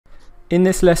In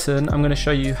this lesson, I'm going to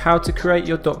show you how to create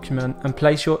your document and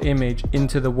place your image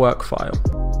into the work file.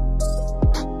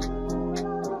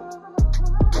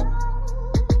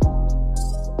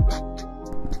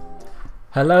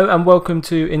 Hello and welcome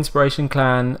to Inspiration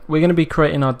Clan. We're going to be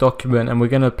creating our document and we're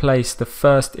going to place the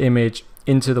first image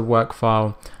into the work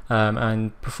file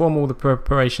and perform all the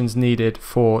preparations needed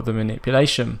for the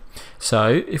manipulation.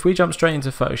 So if we jump straight into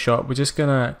Photoshop, we're just going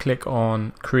to click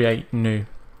on Create New.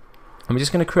 And we're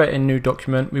just going to create a new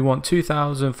document. We want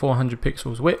 2400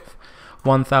 pixels width,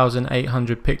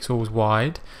 1800 pixels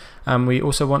wide, and we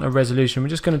also want a resolution. We're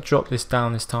just going to drop this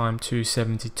down this time to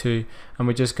 72, and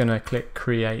we're just going to click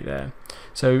create there.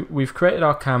 So we've created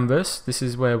our canvas. This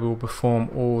is where we'll perform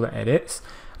all the edits.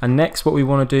 And next what we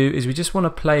want to do is we just want to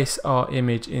place our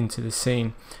image into the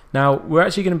scene. Now we're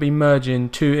actually going to be merging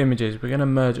two images. We're going to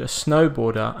merge a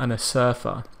snowboarder and a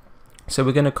surfer. So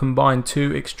we're going to combine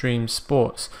two extreme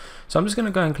sports. So I'm just going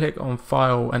to go and click on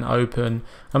File and Open.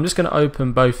 I'm just going to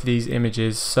open both of these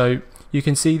images. So you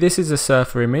can see this is a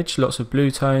surfer image, lots of blue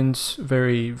tones,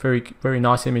 very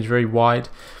nice image, very wide.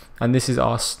 And this is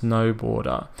our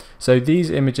snowboarder. So these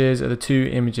images are the two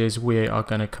images we are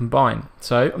going to combine.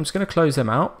 So I'm just going to close them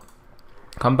out,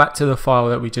 come back to the file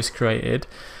that we just created,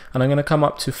 and I'm going to come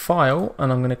up to File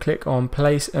and I'm going to click on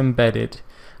Place Embedded.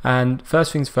 And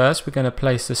first things first, we're going to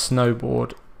place the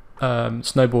snowboarding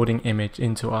image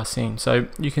into our scene. So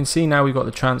you can see now we've got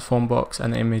the transform box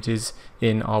and the images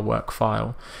in our work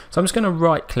file. So I'm just going to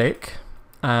right click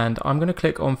and I'm going to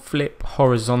click on Flip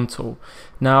Horizontal.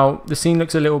 Now the scene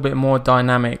looks a little bit more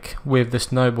dynamic with the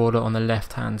snowboarder on the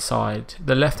left hand side.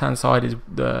 The left hand side is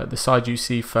the side you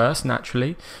see first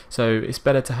naturally, so it's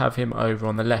better to have him over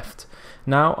on the left.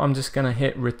 Now I'm just going to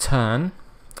hit Return,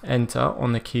 Enter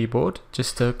on the keyboard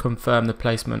just to confirm the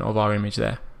placement of our image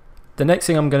there. The next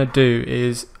thing I'm going to do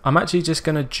is I'm actually just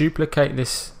going to duplicate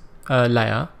this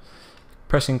layer,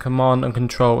 pressing Command and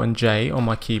Control and J on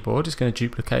my keyboard. Just going to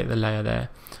duplicate the layer there.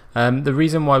 The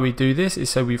reason why we do this is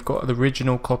so we've got the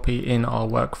original copy in our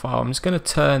work file. I'm just going to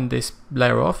turn this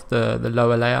layer off, the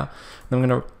lower layer, and I'm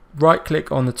going to right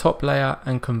click on the top layer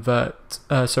and and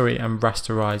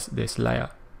rasterize this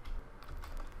layer.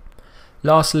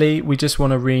 Lastly, we just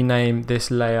want to rename this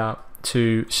layer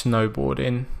to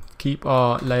snowboarding. Keep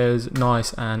our layers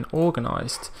nice and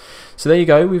organized. So there you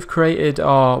go, we've created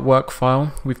our work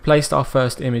file, we've placed our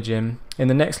first image in. In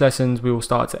the next lessons we will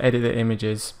start to edit the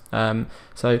images.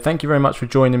 So thank you very much for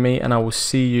joining me and I will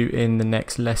see you in the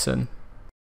next lesson.